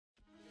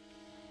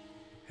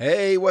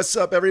Hey, what's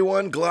up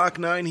everyone?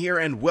 Glock9 here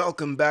and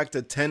welcome back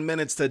to 10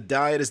 Minutes to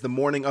Die. It is the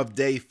morning of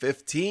day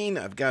 15.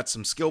 I've got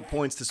some skill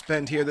points to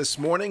spend here this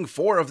morning,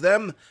 4 of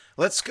them.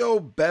 Let's go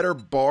better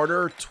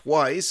barter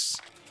twice,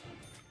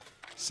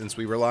 since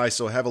we rely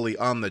so heavily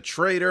on the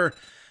trader.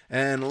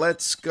 And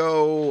let's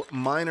go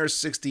Miner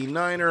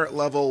 69er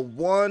level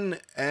 1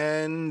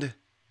 and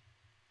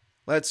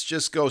let's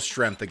just go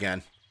strength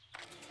again.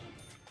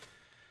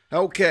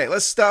 Okay,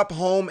 let's stop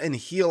home and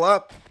heal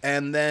up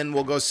and then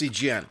we'll go see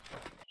Jen.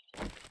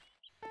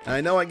 I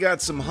know I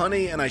got some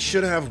honey, and I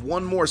should have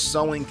one more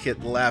sewing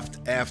kit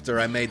left after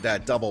I made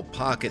that double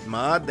pocket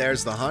mod.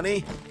 There's the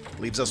honey.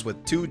 Leaves us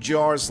with 2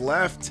 jars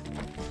left.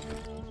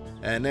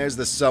 And there's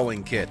the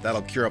sewing kit.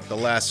 That'll cure up the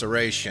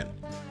laceration.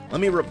 Let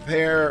me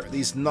repair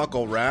these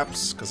knuckle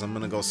wraps, because I'm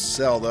going to go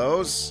sell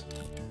those.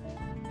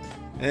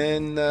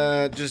 And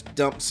just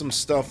dump some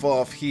stuff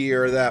off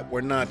here that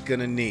we're not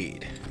going to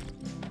need.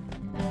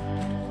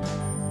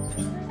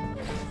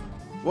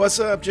 What's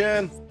up,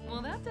 Jen?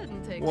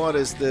 What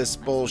is this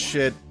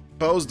bullshit?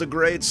 Bows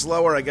degrade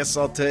slower, I guess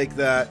I'll take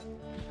that.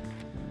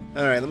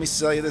 Alright, let me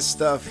sell you this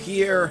stuff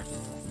here.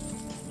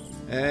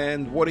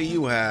 And what do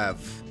you have?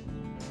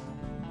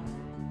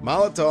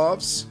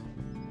 Molotovs.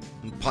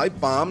 And pipe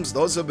bombs,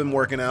 those have been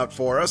working out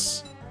for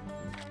us.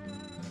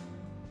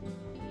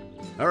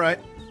 Alright.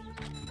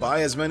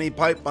 Buy as many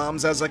pipe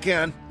bombs as I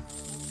can.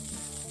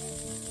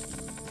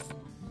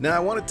 Now I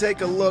want to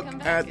take a look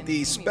at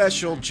the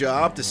special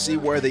job to see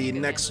where the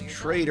next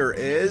trader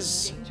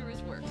is.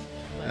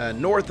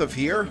 North of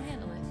here,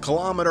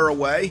 kilometer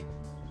away,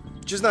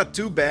 which is not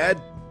too bad,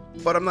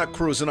 but I'm not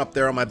cruising up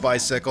there on my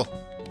bicycle.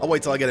 I'll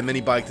wait till I get a mini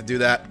bike to do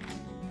that.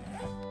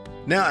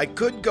 Now, I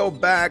could go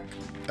back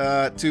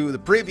to the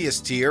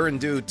previous tier and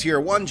do tier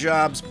 1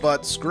 jobs,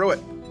 but screw it.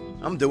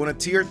 I'm doing a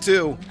tier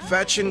 2,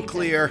 fetch and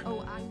clear.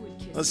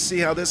 Let's see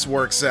how this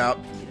works out.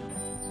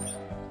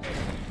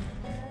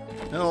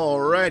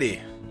 Alrighty,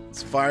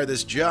 let's fire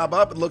this job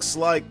up. It looks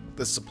like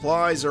the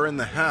supplies are in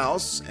the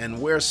house,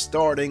 and we're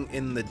starting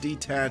in the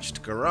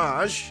detached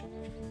garage.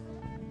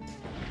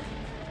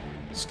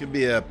 This could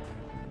be a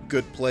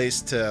good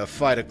place to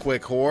fight a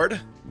quick horde.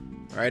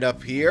 Right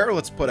up here,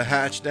 let's put a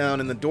hatch down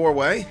in the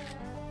doorway.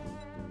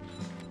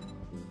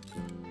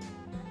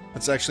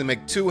 Let's actually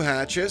make 2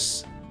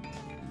 hatches.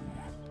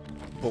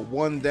 Put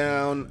one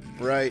down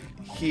right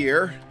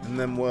here, and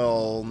then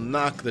we'll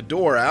knock the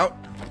door out.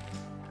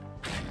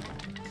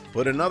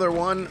 Put another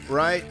one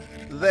right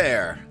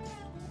there.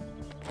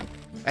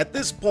 At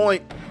this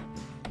point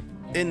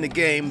in the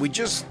game, we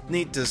just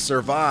need to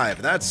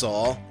survive, that's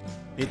all.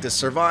 Need to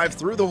survive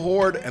through the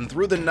horde and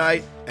through the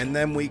night, and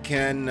then we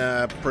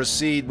can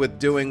proceed with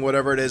doing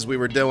whatever it is we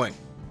were doing.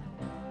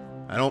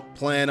 I don't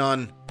plan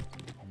on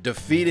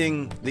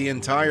defeating the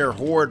entire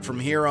horde from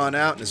here on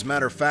out. As a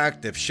matter of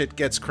fact, if shit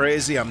gets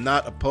crazy, I'm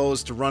not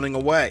opposed to running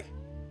away.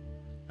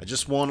 I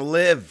just want to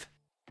live.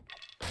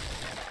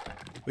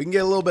 We can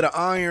get a little bit of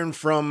iron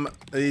from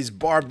these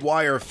barbed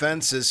wire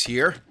fences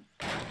here.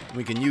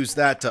 We can use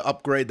that to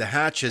upgrade the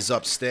hatches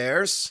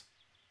upstairs.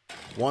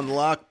 1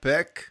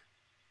 lockpick.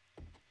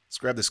 Let's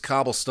grab this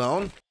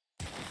cobblestone.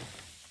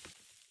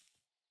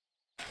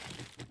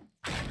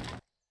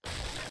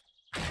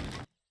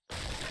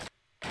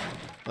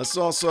 Let's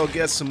also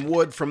get some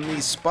wood from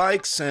these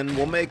spikes, and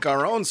we'll make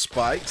our own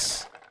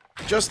spikes.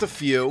 Just a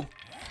few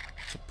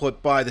to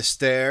put by the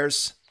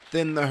stairs.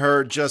 Thin the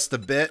herd just a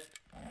bit.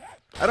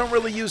 I don't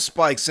really use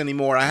spikes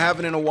anymore. I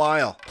haven't in a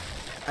while.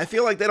 I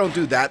feel like they don't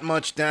do that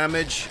much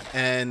damage,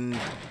 and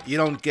you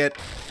don't get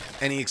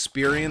any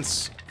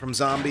experience from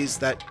zombies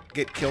that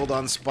get killed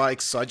on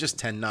spikes, so I just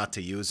tend not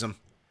to use them.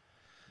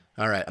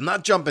 Alright, I'm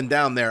not jumping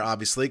down there,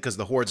 obviously, because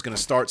the horde's going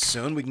to start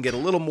soon. We can get a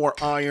little more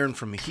iron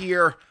from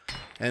here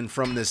and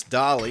from this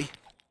dolly.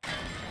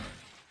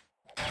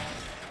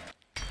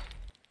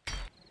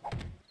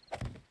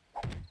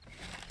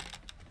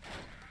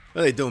 What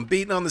are they doing?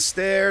 Beating on the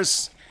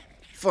stairs?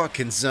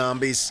 Fucking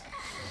zombies.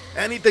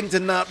 Anything to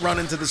not run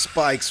into the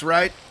spikes,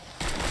 right?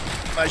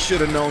 I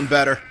should have known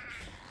better.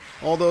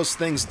 All those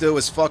things do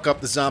is fuck up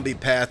the zombie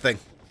pathing.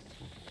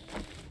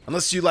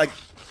 Unless you, like,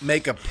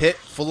 make a pit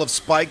full of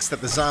spikes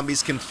that the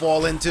zombies can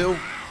fall into.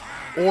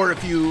 Or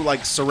if you,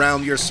 like,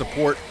 surround your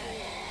support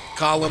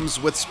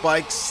columns with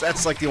spikes,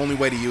 that's, like, the only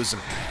way to use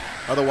them.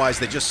 Otherwise,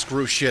 they just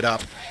screw shit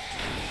up.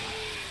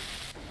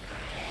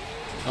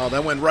 Oh,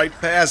 that went right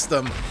past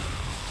them.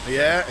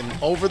 Yeah,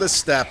 and over the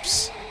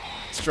steps.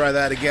 Let's try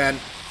that again.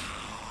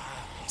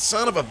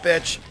 Son of a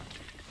bitch.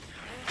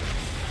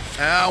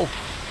 Ow.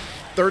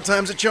 3rd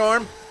time's a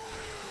charm.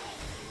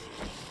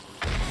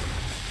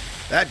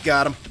 That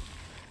got him.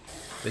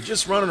 They're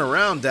just running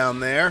around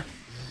down there.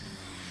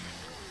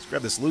 Let's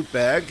grab this loot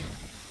bag.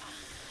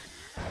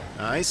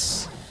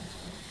 Nice.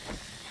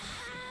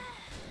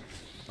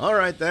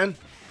 Alright then.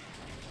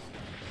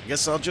 I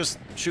guess I'll just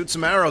shoot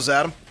some arrows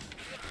at them.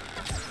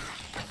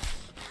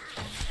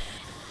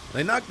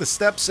 They knocked the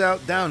steps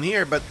out down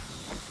here, but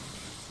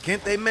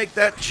can't they make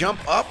that jump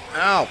up?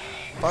 Ow.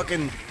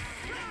 Fucking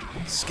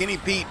Skinny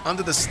Pete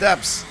under the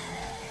steps.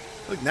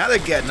 Look, now they're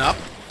getting up.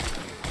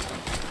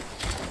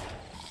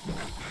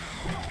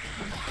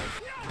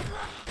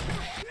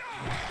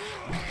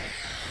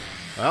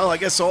 Well, I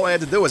guess all I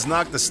had to do was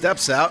knock the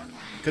steps out.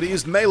 Could have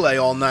used melee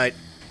all night.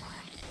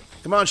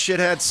 Come on,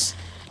 shitheads.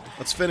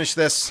 Let's finish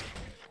this.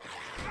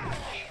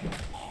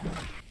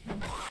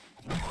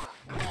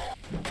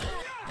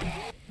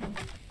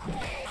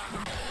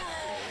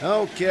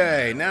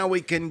 Okay, now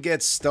we can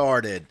get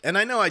started. And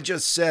I know I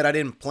just said I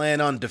didn't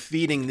plan on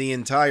defeating the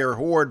entire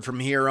horde from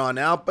here on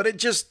out, but it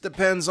just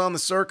depends on the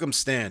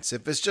circumstance.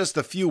 If it's just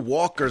a few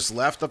walkers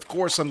left, of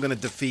course I'm going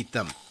to defeat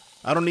them.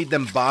 I don't need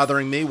them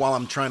bothering me while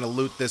I'm trying to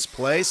loot this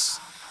place.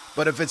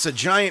 But if it's a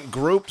giant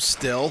group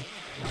still,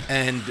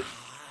 and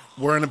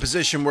we're in a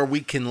position where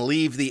we can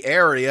leave the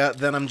area,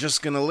 then I'm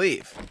just going to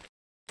leave.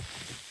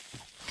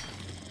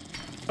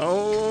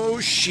 Oh,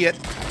 shit.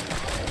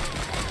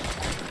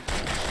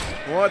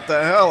 What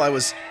the hell? I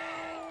was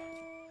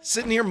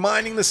sitting here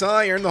mining this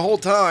iron the whole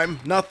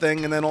time.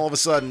 Nothing, and then all of a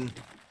sudden,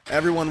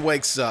 everyone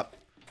wakes up.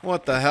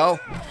 What the hell?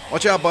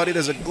 Watch out, buddy.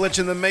 There's a glitch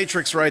in the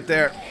matrix right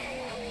there.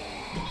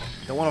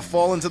 Don't want to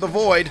fall into the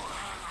void.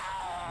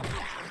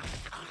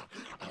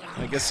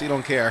 I guess you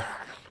don't care.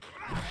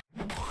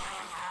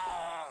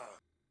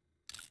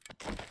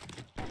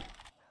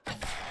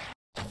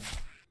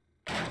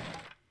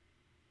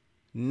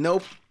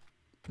 Nope.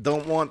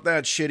 Don't want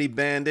that shitty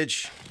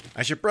bandage.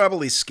 I should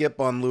probably skip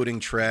on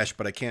looting trash,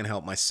 but I can't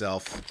help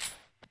myself.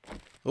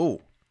 Ooh.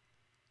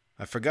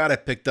 I forgot I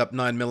picked up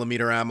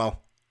 9mm ammo.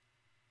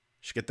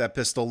 Should get that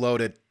pistol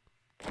loaded.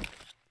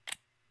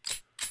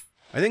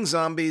 I think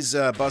zombies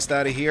bust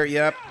out of here.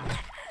 Yep.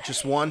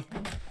 Just one.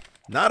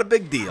 Not a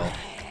big deal.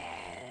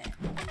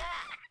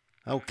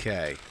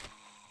 Okay.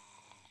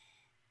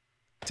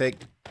 Take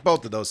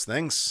both of those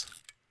things.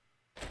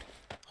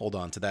 Hold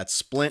on to that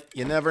splint.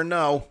 You never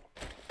know.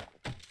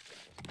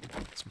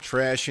 Some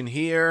trash in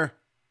here.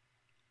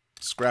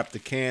 Scrap the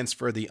cans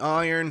for the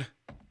iron.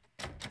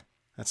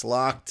 That's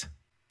locked.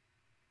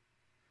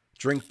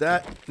 Drink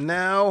that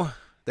now.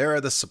 There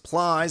are the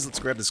supplies. Let's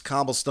grab this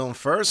cobblestone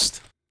first.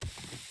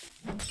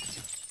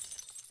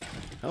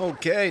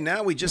 Okay,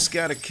 now we just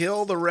gotta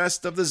kill the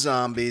rest of the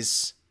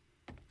zombies.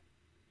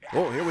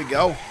 Oh, here we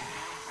go.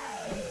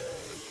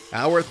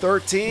 Hour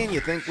 13.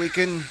 You think we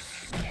can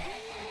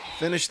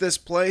finish this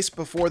place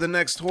before the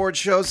next horde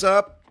shows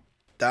up?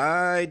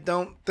 I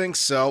don't think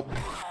so.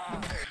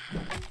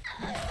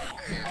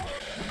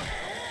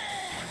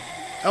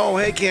 Oh,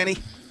 hey, Kenny.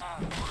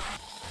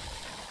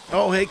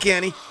 Oh, hey,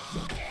 Kenny.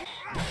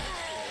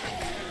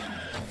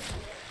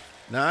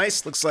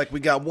 Nice. Looks like we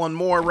got one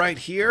more right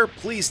here.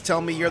 Please tell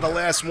me you're the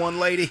last one,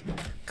 lady,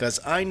 because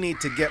I need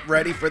to get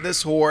ready for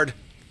this horde.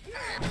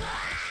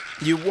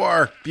 You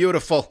were.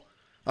 Beautiful.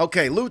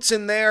 Okay, loot's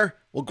in there.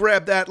 We'll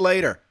grab that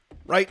later.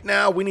 Right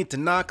now, we need to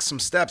knock some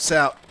steps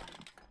out.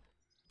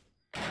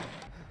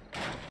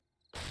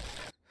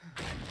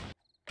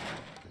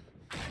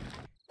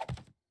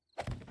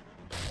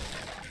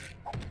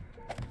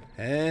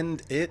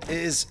 And it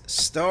is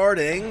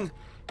starting.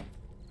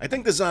 I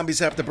think the zombies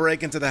have to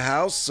break into the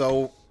house,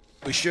 so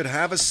we should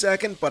have a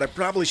second, but I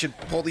probably should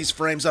pull these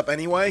frames up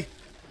anyway,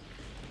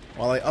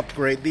 while I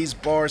upgrade these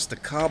bars to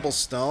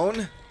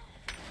cobblestone.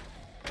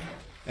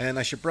 And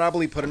I should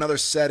probably put another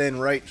set in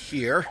right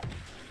here.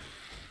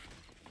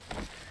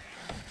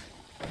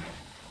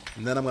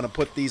 And then I'm going to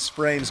put these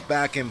frames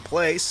back in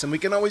place, and we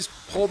can always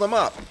pull them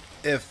up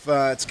if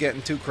it's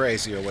getting too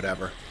crazy or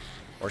whatever.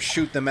 Or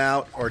shoot them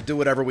out, or do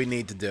whatever we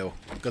need to do.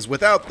 Because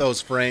without those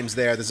frames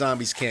there, the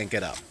zombies can't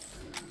get up.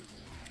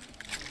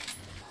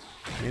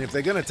 I mean, if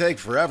they're going to take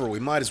forever, we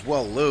might as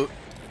well loot.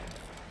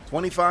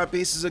 25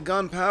 pieces of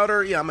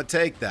gunpowder? Yeah, I'm going to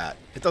take that.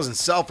 It doesn't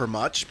sell for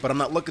much, but I'm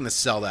not looking to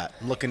sell that.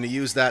 I'm looking to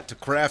use that to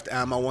craft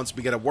ammo once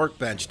we get a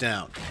workbench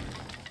down.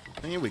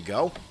 Here we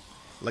go.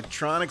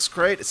 Electronics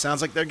crate. It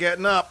sounds like they're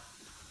getting up.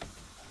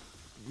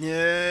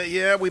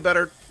 Yeah, we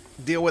better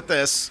deal with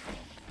this.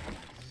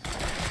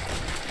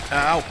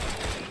 Ow.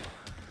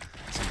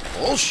 Some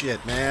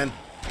bullshit, man.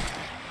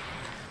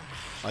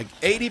 Like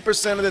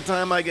 80% of the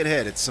time I get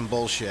hit, it's some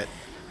bullshit.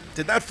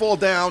 Did that fall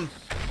down?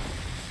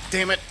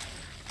 Damn it.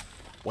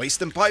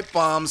 Wasting pipe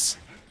bombs.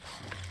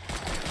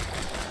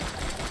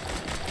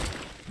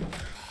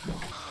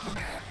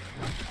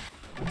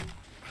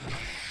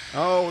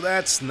 Oh,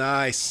 that's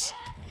nice.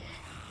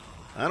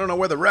 I don't know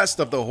where the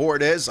rest of the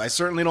horde is. I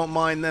certainly don't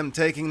mind them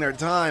taking their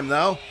time,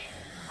 though.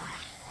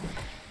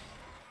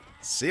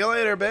 See you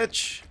later,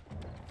 bitch.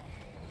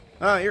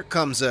 Ah, here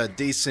comes a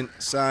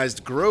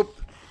decent-sized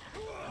group.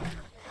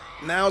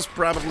 Now's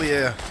probably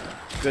a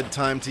good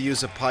time to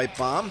use a pipe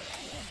bomb.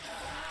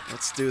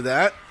 Let's do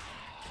that.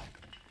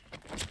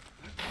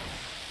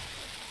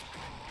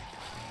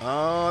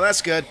 Oh,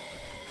 that's good.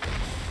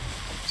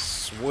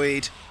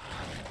 Sweet.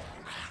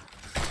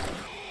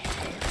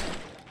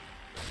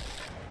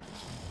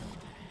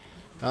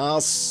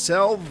 I'll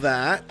sell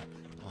that.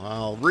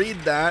 I'll read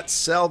that,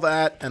 sell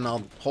that, and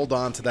I'll hold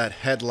on to that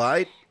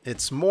headlight.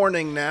 It's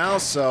morning now,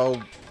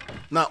 so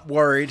not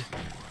worried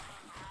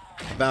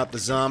about the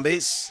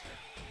zombies.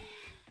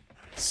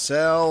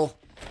 Sell,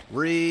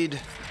 read.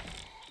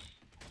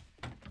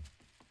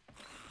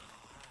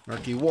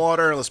 Murky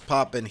water, let's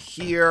pop in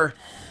here.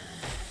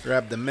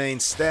 Grab the main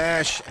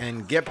stash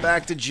and get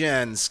back to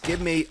Jen's.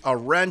 Give me a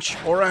wrench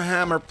or a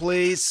hammer,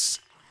 please.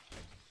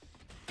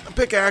 A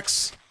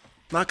pickaxe.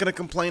 Not going to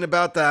complain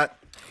about that.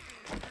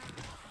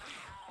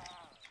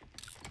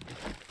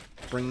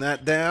 Bring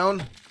that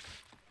down.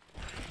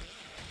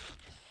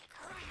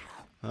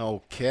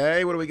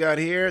 Okay, what do we got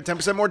here?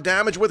 10% more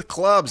damage with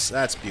clubs.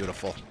 That's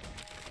beautiful.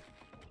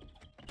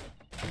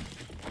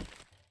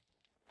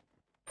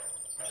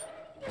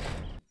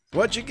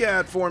 What you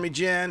got for me,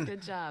 Jen?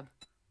 Good job.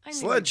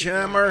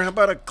 Sledgehammer? How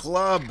about a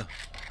club?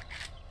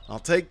 I'll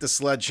take the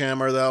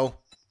sledgehammer, though,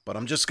 but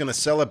I'm just gonna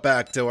sell it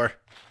back to her.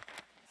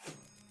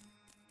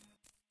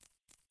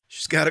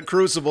 She's got a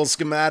crucible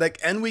schematic,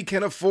 and we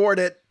can afford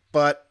it,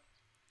 but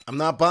I'm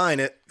not buying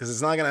it, because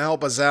it's not gonna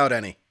help us out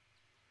any.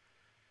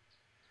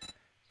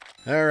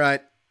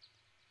 Alright.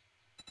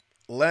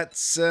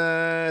 Let's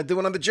do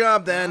another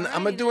job then.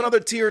 I'm gonna do another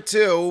tier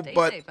 2,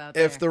 but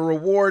if the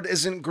reward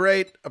isn't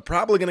great, I'm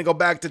probably gonna go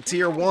back to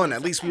tier 1.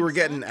 At least we were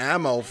getting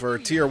ammo for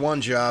tier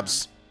 1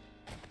 jobs.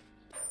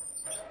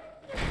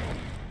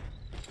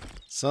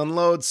 Let's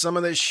unload some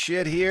of this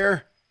shit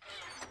here.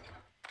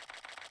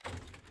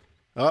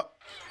 Oh.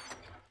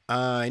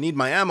 I need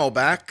my ammo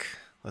back.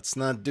 Let's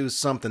not do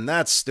something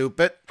that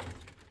stupid.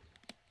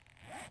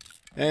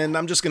 And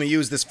I'm just gonna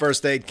use this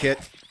first aid kit.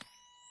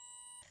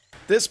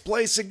 This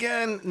place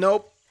again?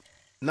 Nope.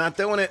 Not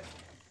doing it.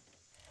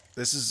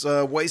 This is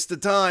a waste of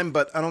time,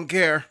 but I don't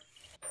care.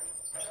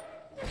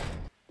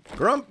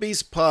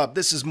 Grumpy's Pub.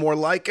 This is more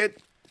like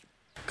it.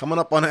 Coming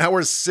up on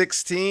hour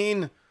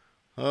 16.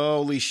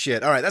 Holy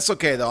shit. Alright, that's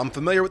okay though. I'm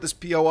familiar with this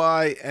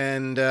POI,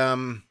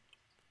 and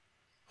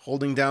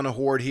holding down a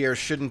horde here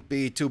shouldn't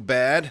be too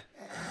bad.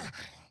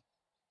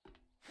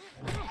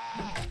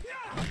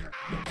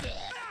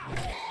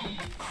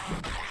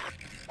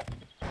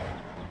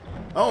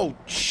 Oh,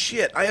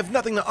 shit. I have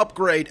nothing to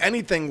upgrade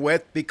anything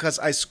with because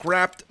I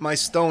scrapped my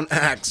stone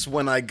axe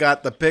when I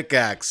got the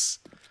pickaxe.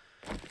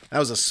 That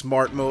was a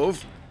smart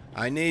move.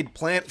 I need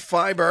plant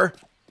fiber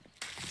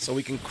so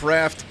we can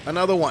craft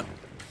another one.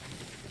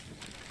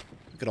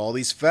 Look at all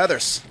these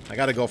feathers. I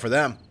gotta go for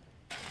them.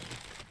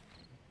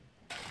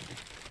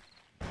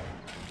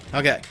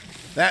 Okay.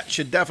 That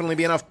should definitely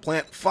be enough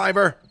plant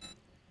fiber.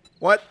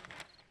 What?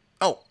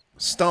 Oh,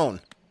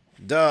 stone.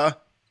 Duh.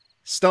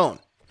 Stone.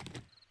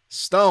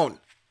 Stone.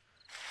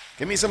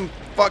 Give me some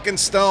fucking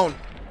stone.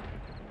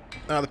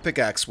 Oh, the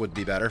pickaxe would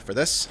be better for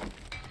this.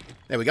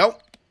 There we go.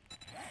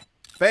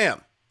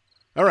 Bam.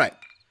 Alright.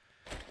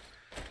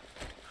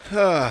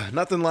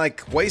 Nothing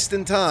like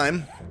wasting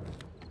time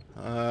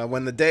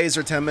when the days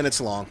are 10 minutes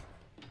long.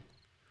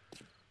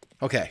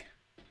 Okay.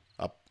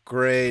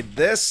 Upgrade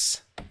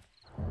this.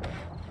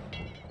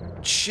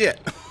 Shit.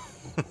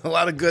 A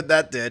lot of good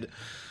that did.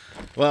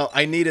 Well,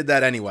 I needed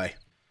that anyway.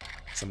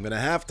 So I'm going to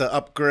have to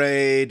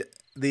upgrade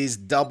these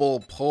double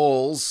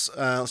poles.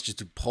 Let's just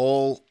do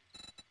pole.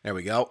 There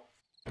we go.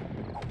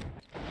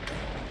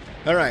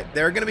 Alright,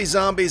 there are going to be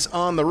zombies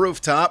on the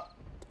rooftop.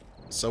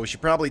 So we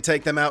should probably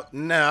take them out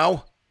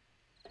now.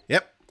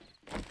 Yep.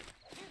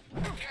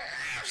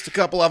 Just a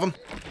couple of them.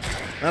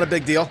 Not a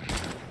big deal.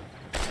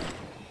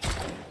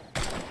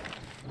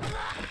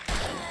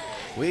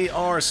 We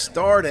are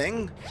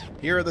starting.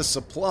 Here are the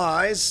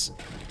supplies.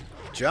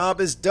 Job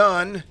is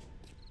done.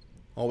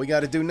 All we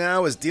gotta do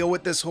now is deal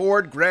with this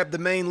horde, grab the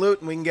main loot,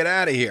 and we can get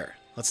out of here.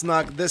 Let's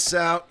knock this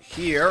out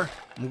here.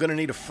 I'm gonna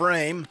need a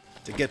frame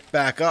to get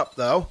back up,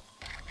 though.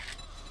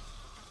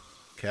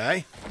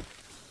 Okay.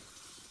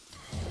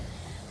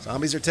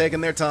 Zombies are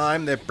taking their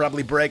time. They're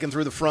probably breaking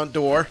through the front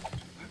door.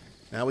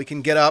 Now we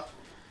can get up.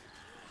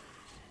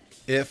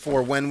 If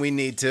or when we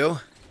need to.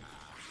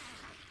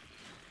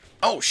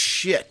 Oh,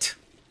 shit.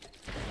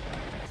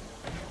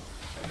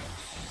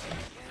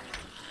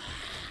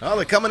 Oh,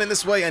 they're coming in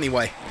this way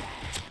anyway.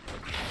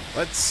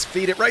 Let's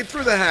feed it right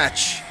through the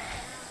hatch.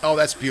 Oh,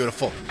 that's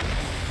beautiful.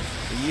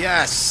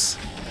 Yes.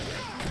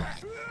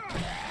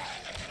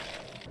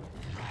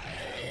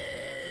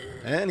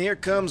 And here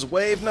comes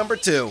wave number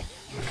 2.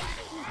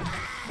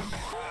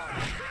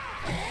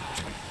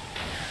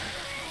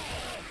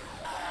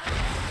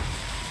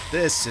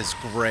 This is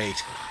great.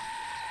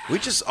 We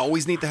just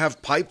always need to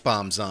have pipe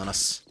bombs on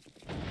us.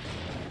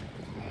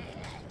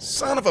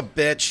 Son of a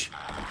bitch.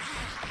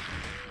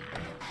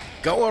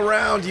 Go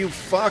around, you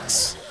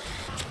fucks.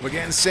 We're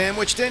getting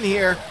sandwiched in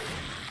here.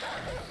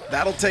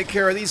 That'll take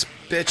care of these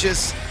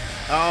bitches.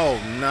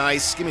 Oh,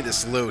 nice. Give me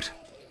this loot.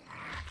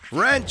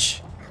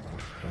 Wrench.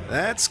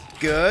 That's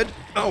good.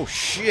 Oh,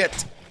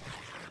 shit.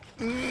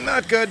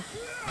 Not good.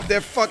 They're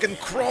fucking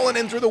crawling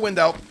in through the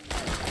window.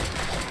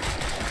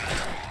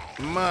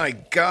 My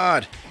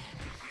God.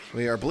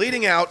 We are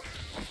bleeding out.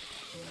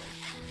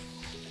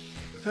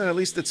 At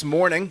least it's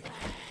morning.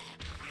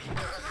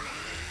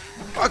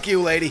 Fuck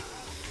you, lady.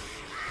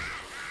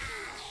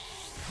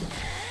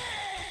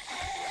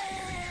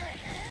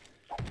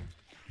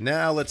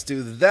 Now let's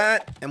do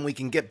that, and we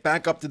can get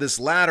back up to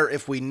this ladder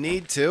if we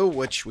need to,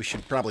 which we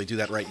should probably do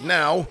that right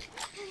now.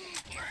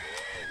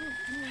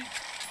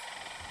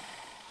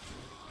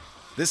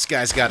 This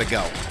guy's gotta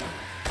go.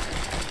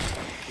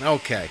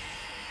 Okay.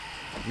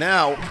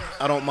 Now,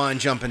 I don't mind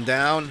jumping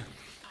down.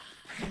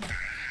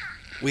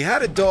 We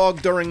had a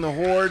dog during the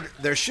horde.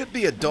 There should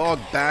be a dog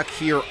back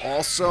here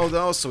also,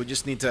 though, so we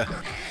just need to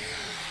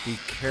be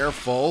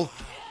careful.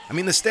 I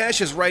mean, the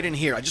stash is right in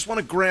here. I just want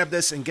to grab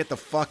this and get the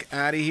fuck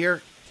out of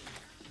here.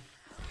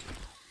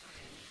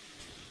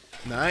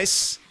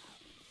 Nice.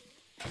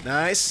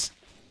 Nice.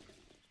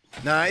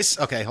 Nice.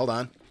 Okay, hold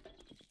on.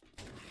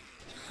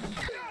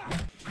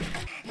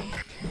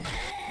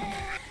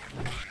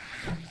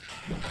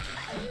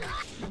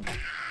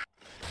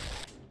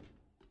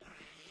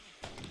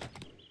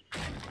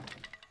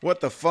 What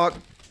the fuck?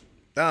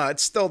 Ah,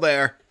 it's still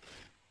there.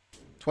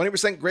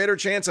 20% greater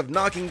chance of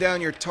knocking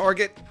down your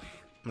target.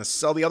 I'm gonna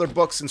sell the other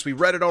book since we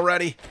read it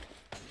already.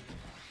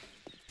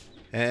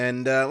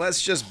 And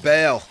let's just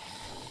bail.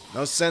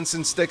 No sense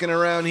in sticking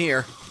around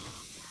here.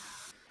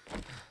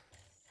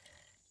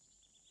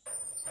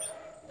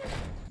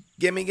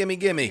 Gimme, gimme,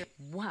 gimme.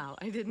 Wow,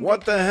 I didn't.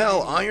 What the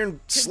hell?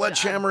 Iron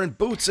sledgehammer and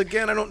boots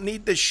again? I don't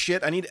need this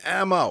shit. I need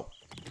ammo.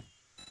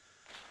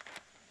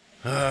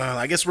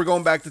 I guess we're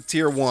going back to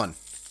tier 1.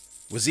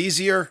 Was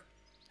easier,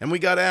 and we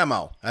got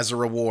ammo as a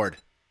reward.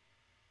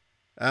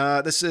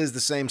 This is the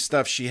same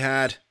stuff she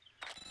had.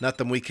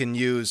 Nothing we can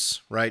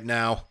use right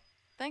now.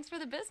 Thanks for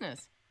the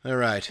business. All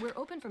right. We're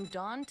open from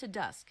dawn to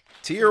dusk.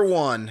 Tier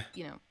 1.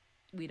 You know,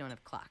 we don't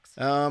have clocks.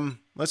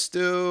 Let's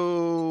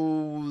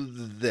do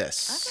I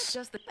this. got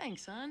just the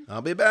thanks, son.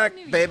 I'll be back,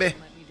 baby.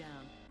 Let me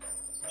down.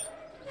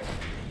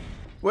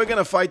 We're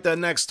gonna fight the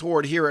next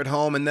horde here at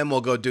home, and then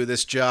we'll go do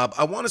this job.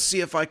 I want to see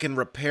if I can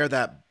repair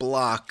that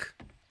block.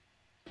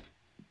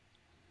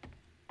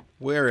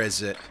 Where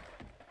is it?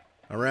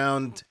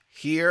 Around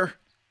here?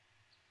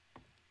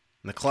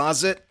 In the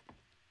closet?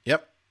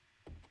 Yep.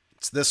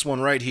 It's this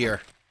one right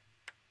here.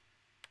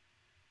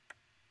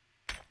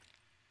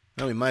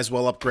 Well, we might as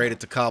well upgrade it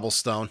to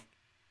cobblestone.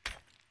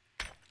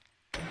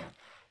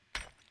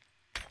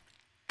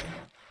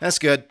 That's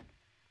good.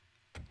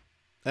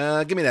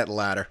 Give me that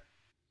ladder.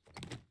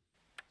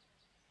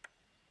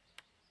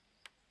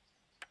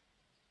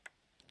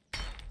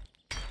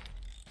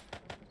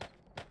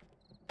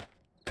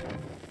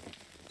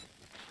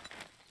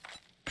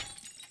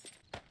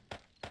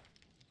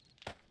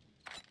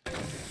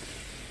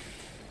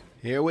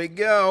 Here we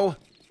go.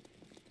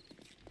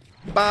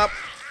 Bop.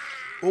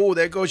 Oh,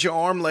 there goes your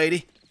arm,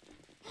 lady.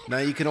 Now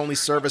you can only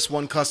service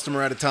one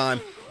customer at a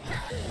time.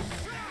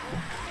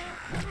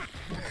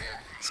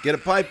 Let's get a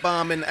pipe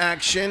bomb in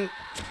action.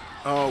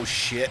 Oh,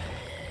 shit.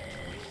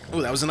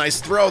 Oh, that was a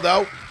nice throw,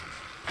 though.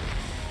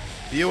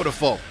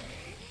 Beautiful.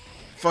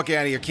 Fuck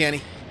out of here,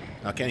 Kenny.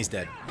 Oh, Kenny's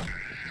dead.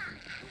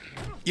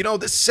 You know,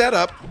 this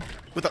setup,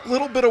 with a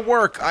little bit of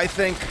work, I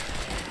think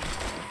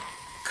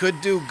could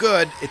do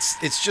good.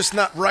 It's just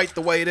not right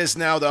the way it is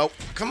now, though.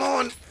 Come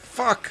on.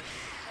 Fuck.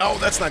 Oh,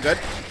 that's not good.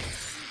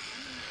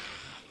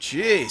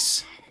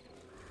 Jeez.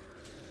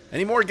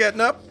 Any more getting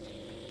up?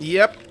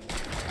 Yep.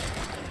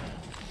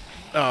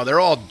 Oh, they're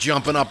all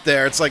jumping up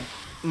there. It's like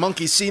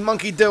monkey see,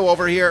 monkey do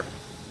over here.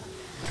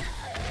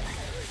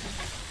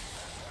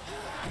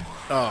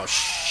 Oh,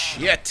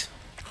 shit.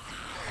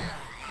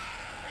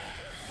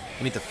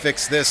 I need to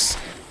fix this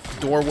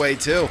doorway,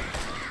 too.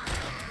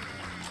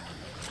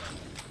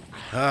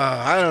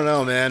 I don't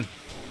know, man.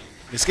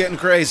 It's getting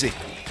crazy.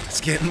 It's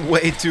getting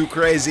way too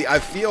crazy. I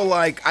feel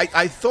like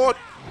I thought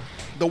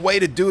the way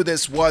to do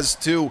this was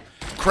to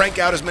crank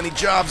out as many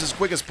jobs as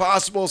quick as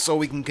possible so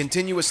we can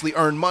continuously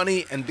earn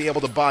money and be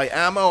able to buy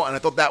ammo, and I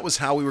thought that was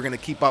how we were going to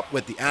keep up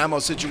with the ammo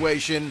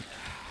situation.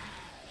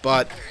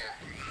 But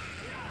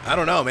I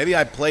don't know. Maybe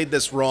I played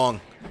this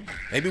wrong.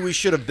 Maybe we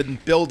should have been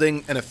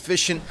building an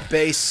efficient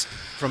base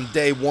from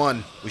day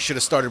one. We should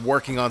have started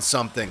working on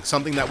something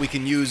that we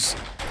can use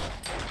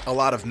a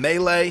lot of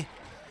melee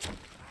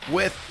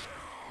with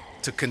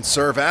to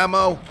conserve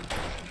ammo.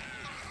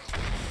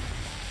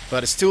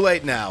 But it's too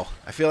late now.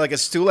 I feel like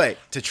it's too late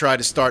to try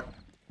to start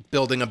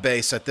building a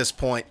base at this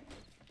point.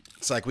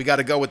 It's like we got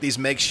to go with these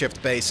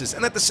makeshift bases.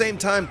 And at the same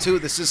time, too,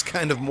 this is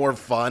kind of more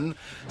fun.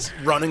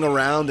 Running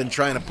around and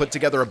trying to put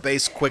together a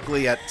base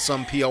quickly at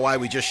some POI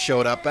we just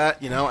showed up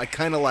at, you know? I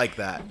kind of like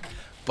that.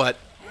 But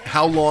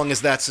how long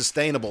is that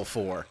sustainable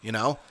for, you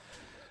know?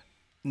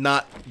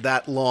 Not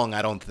that long,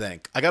 I don't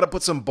think. I gotta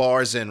put some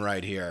bars in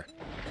right here.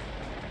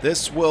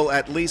 This will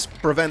at least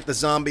prevent the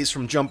zombies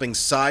from jumping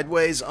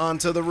sideways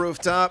onto the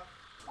rooftop.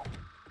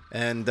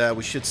 And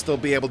we should still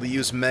be able to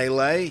use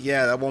melee.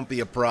 Yeah, that won't be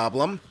a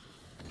problem.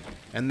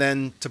 And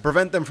then to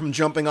prevent them from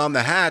jumping on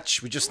the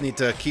hatch, we just need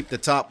to keep the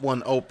top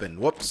one open.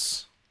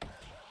 Whoops.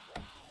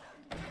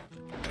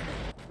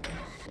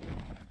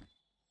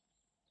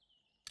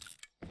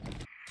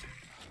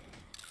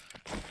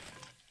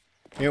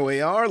 Here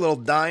we are, little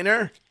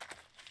diner.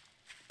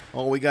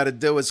 All we gotta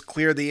do is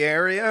clear the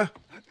area.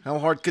 How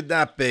hard could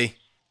that be?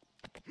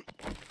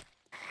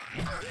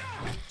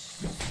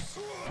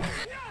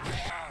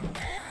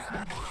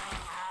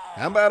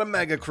 How about a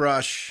Mega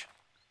Crush?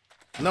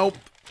 Nope.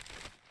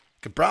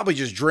 Could probably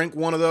just drink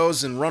one of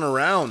those and run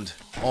around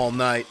all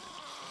night.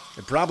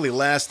 It probably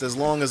lasts as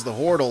long as the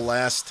horde will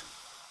last.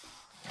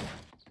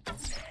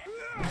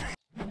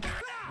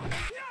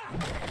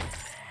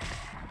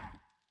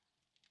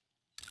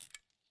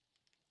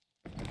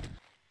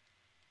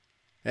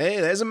 Hey,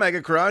 there's a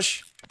Mega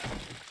Crush.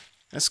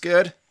 That's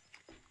good.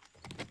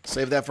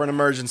 Save that for an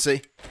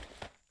emergency.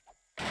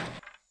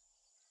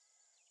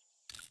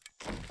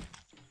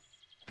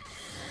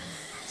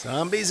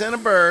 Zombies and a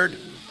bird.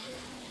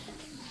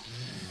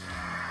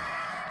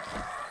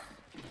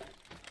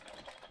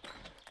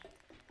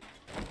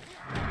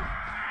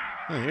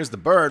 Oh, here's the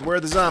bird. Where are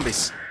the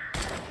zombies?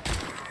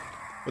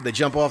 Would they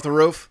jump off the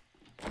roof?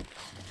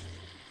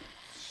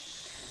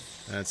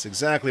 That's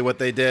exactly what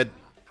they did.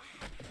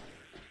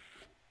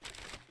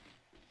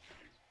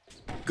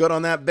 Good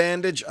on that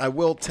bandage. I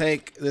will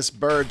take this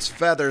bird's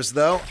feathers,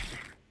 though.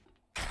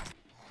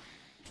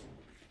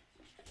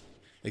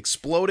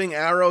 Exploding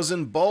arrows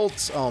and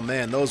bolts. Oh,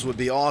 man, those would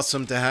be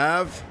awesome to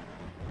have.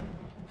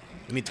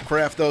 We need to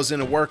craft those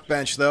in a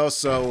workbench, though,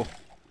 so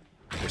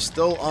we're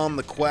still on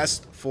the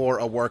quest for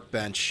a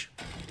workbench.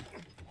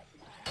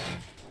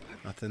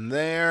 Nothing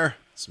there.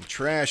 Some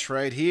trash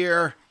right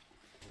here.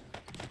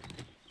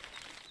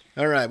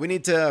 Alright, we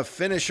need to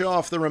finish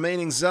off the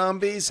remaining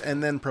zombies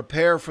and then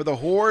prepare for the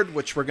horde,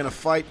 which we're going to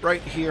fight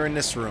right here in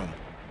this room.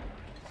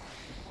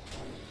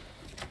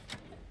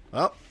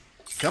 Well,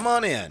 come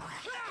on in.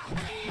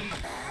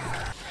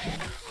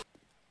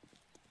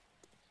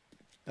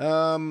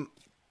 Oh,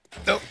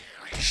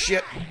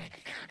 shit.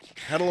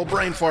 Had a little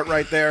brain fart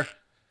right there.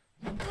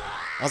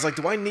 I was like,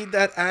 do I need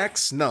that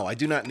axe? No, I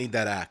do not need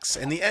that axe.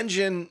 And the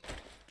engine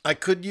I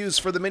could use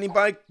for the mini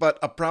bike, but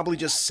I'll probably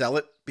just sell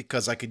it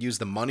because I could use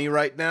the money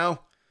right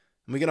now.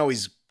 And we can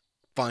always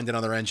find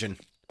another engine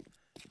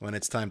when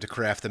it's time to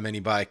craft the mini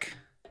bike.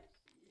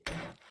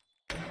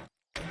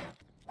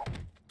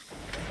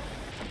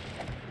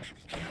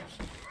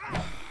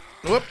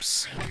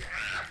 Whoops.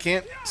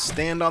 Can't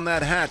stand on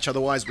that hatch,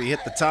 otherwise we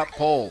hit the top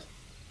pole.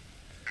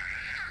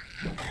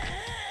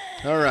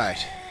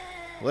 Alright.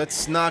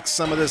 Let's knock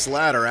some of this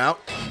ladder out.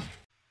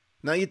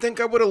 Now, you'd think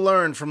I would have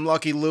learned from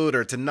Lucky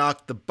Looter to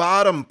knock the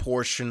bottom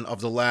portion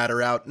of the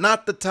ladder out,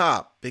 not the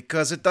top,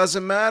 because it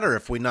doesn't matter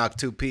if we knock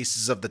 2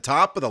 pieces of the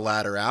top of the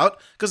ladder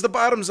out, because the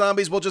bottom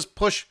zombies will just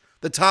push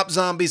the top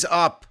zombies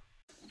up.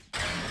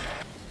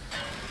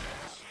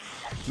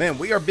 Man,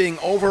 we are being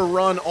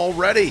overrun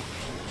already.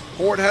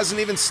 Horde hasn't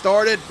even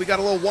started. We got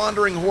a little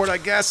wandering horde, I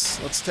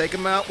guess. Let's take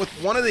them out with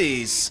one of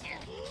these.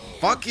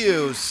 Fuck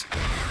yous.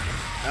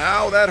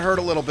 Ow, that hurt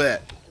a little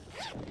bit.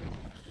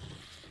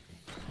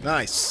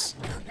 Nice.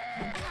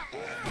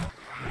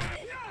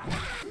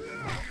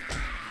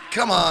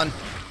 Come on.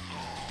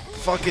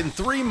 Fucking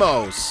 3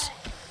 Mo's.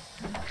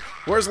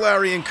 Where's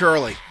Larry and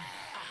Curly?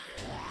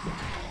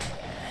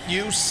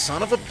 You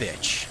son of a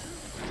bitch.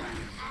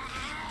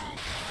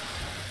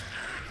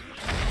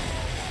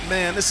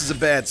 Man, this is a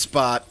bad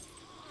spot.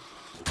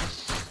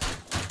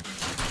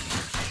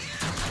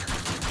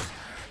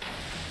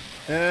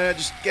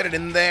 Just get it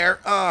in there.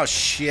 Oh,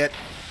 shit.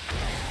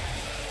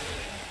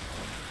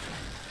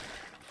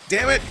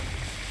 Damn it!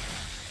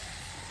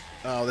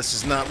 Oh, this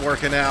is not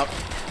working out.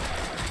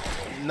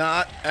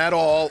 Not at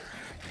all.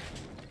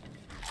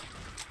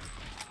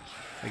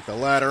 Take the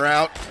ladder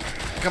out.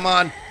 Come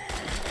on.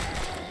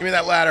 Give me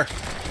that ladder.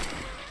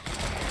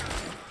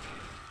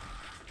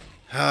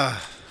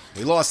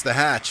 We lost the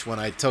hatch when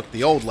I took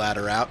the old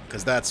ladder out,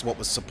 because that's what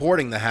was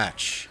supporting the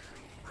hatch.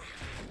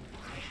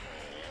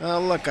 Oh,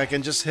 look, I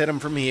can just hit him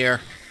from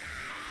here.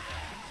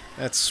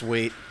 That's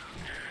sweet.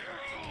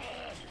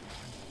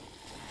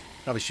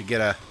 Probably should get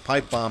a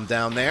pipe bomb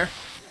down there.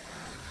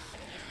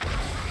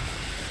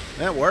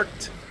 That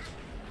worked.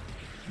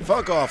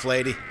 Fuck off,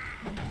 lady.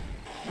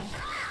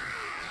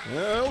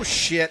 Oh,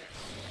 shit.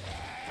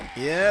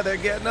 Yeah, they're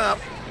getting up.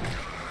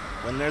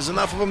 When there's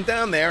enough of them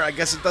down there, I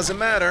guess it doesn't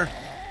matter.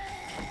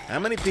 How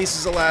many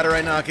pieces of ladder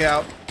I knock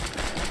out?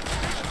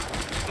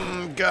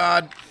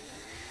 God.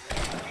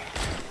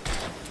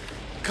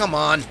 Come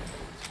on.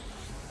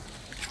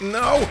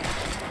 No.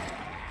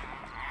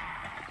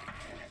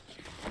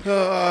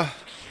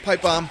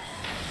 Pipe bomb.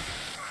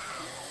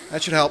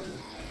 That should help.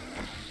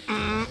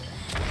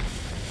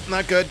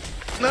 Not good.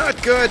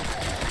 Not good.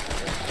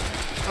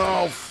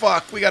 Oh,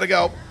 fuck. We gotta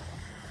go.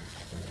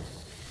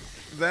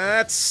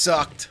 That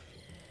sucked.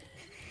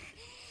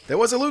 There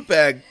was a loot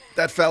bag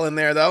that fell in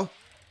there, though.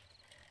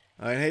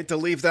 I'd hate to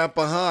leave that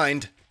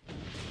behind.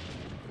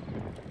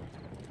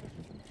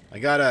 I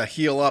gotta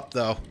heal up,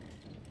 though.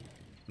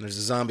 There's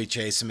a zombie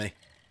chasing me.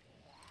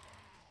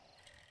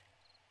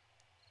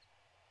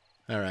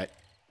 Alright.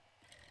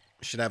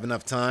 Should have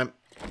enough time.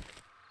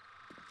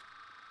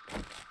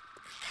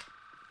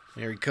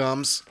 Here he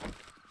comes.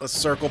 Let's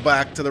circle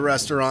back to the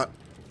restaurant.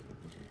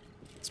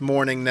 It's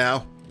morning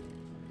now.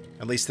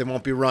 At least they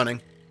won't be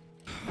running.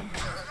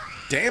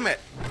 Damn it!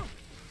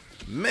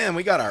 Man,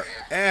 we got our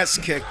ass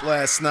kicked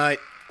last night.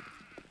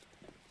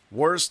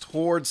 Worst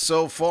horde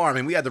so far. I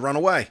mean, we had to run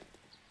away,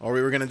 or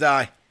we were gonna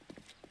die.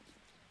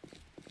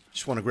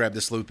 Just want to grab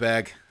this loot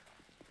bag.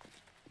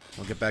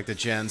 We'll get back to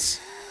Jen's.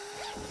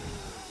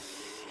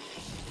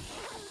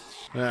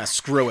 Ah,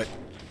 screw it.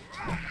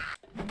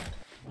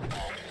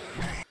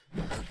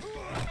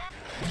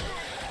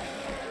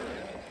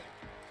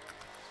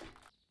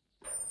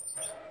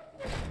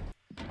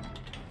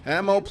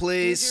 Ammo,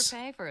 please. Here's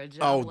your pay for a job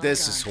Oh, well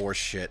this done. is horse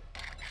shit.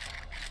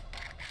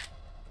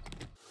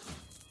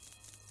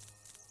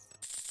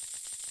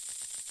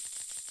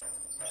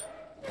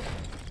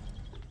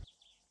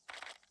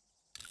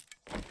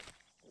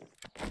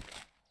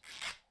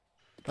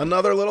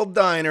 Another little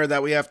diner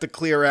that we have to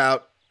clear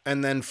out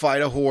and then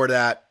fight a horde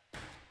at.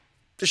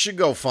 This should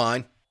go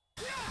fine.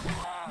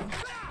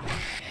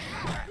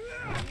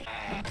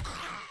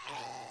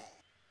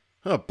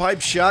 Oh,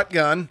 pipe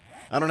shotgun.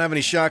 I don't have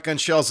any shotgun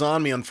shells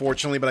on me,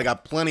 unfortunately, but I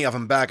got plenty of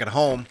them back at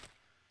home.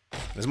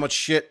 As much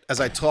shit as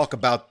I talk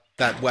about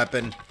that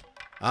weapon,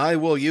 I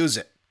will use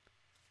it.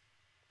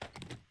 Get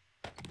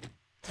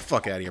the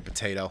fuck out of here,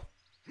 potato.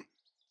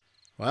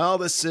 Well,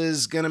 this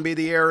is gonna be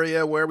the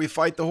area where we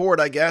fight the horde,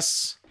 I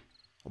guess.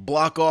 We'll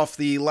block off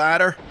the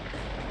ladder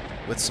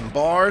with some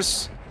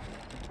bars.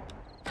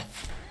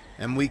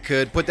 And we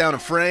could put down a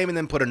frame and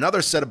then put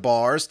another set of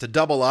bars to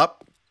double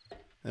up.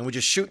 And we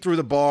just shoot through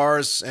the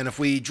bars, and if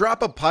we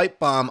drop a pipe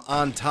bomb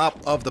on top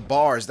of the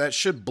bars, that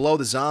should blow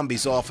the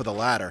zombies off of the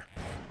ladder.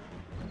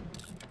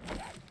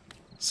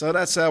 So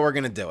that's how we're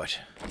gonna do it.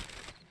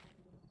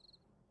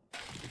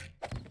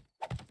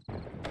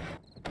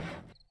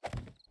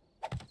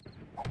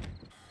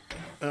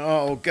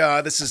 Oh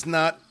god, this is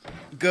not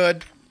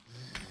good.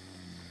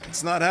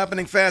 It's not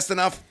happening fast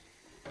enough.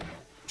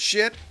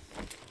 Shit.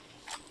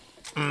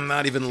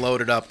 Not even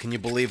loaded up, can you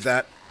believe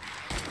that?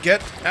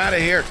 Get out of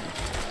here.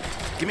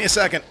 Give me a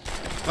second.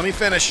 Let me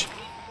finish.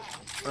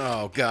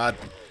 Oh, God.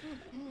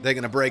 They're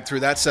going to break through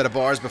that set of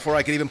bars before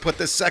I can even put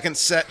this second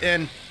set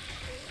in.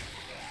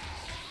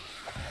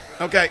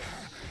 Okay.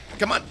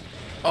 Come on.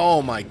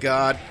 Oh, my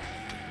God.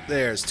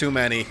 There's too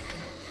many.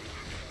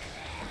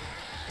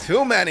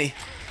 Too many.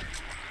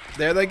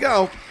 There they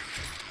go.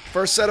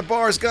 First set of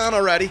bars gone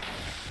already.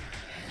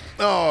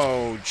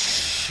 Oh,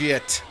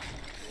 shit.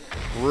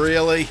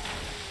 Really?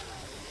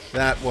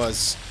 That was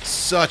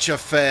such a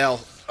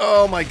fail.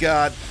 Oh, my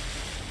God.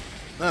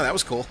 Oh, that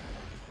was cool.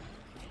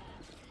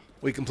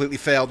 We completely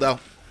failed, though.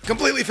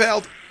 Completely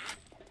failed!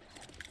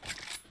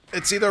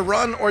 It's either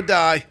run or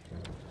die.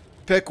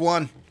 Pick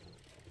one.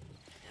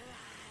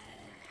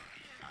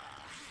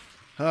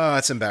 Oh,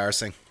 that's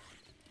embarrassing.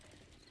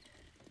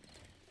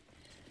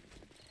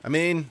 I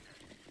mean,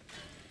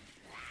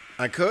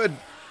 I could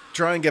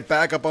try and get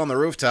back up on the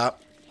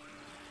rooftop.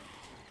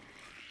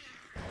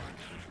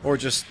 Or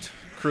just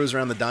cruise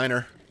around the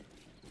diner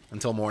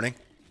until morning.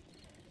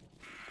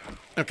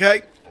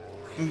 Okay.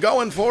 I'm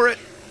going for it.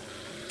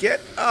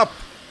 Get up.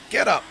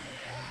 Get up.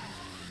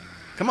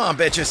 Come on,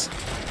 bitches.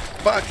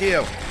 Fuck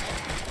you.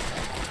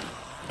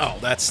 Oh,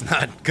 that's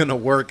not gonna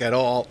work at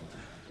all.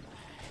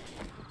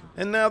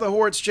 And now the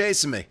horde's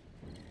chasing me.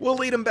 We'll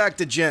lead him back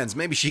to Jen's.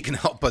 Maybe she can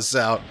help us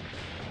out.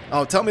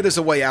 Oh, tell me there's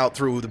a way out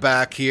through the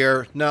back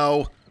here.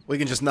 No. We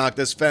can just knock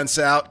this fence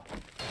out.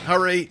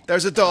 Hurry.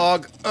 There's a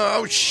dog.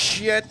 Oh,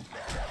 shit.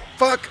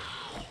 Fuck.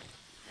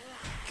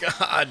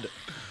 God.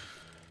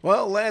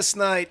 Well, last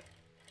night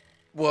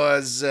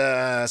was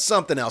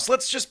something else.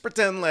 Let's just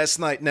pretend last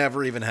night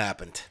never even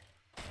happened.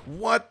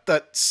 What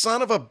the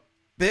son of a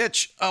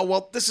bitch? Oh,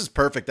 well, this is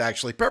perfect,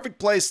 actually. Perfect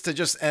place to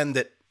just end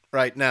it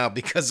right now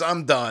because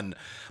I'm done.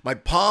 My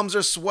palms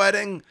are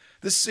sweating.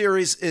 This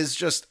series is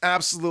just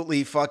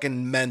absolutely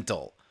fucking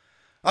mental.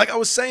 Like I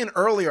was saying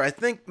earlier, I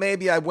think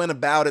maybe I went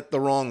about it the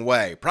wrong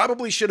way.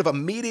 Probably should have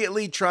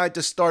immediately tried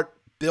to start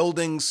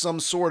building some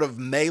sort of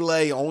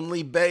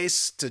melee-only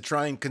base to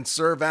try and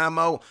conserve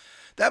ammo.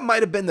 That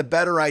might have been the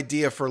better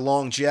idea for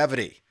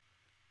longevity.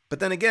 But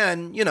then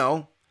again, you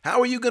know, how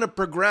are you going to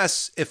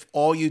progress if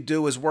all you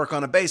do is work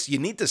on a base? You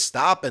need to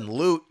stop and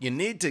loot. You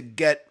need to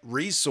get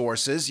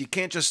resources. You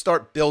can't just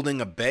start building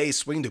a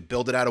base. We can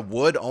build it out of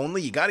wood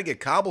only. You got to get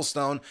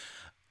cobblestone.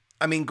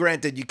 I mean,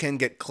 granted, you can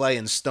get clay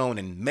and stone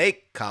and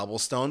make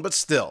cobblestone, but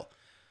still,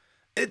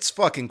 it's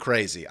fucking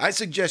crazy. I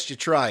suggest you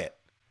try it.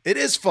 It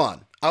is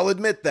fun. I'll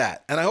admit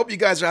that. And I hope you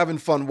guys are having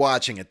fun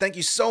watching it. Thank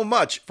you so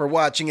much for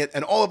watching it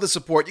and all of the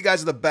support. You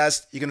guys are the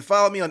best. You can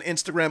follow me on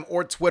Instagram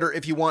or Twitter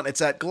if you want.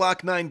 It's at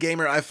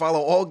Glock9Gamer. I follow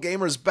all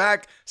gamers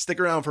back. Stick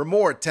around for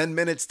more 10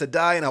 Minutes to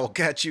Die, and I will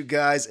catch you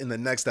guys in the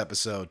next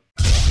episode.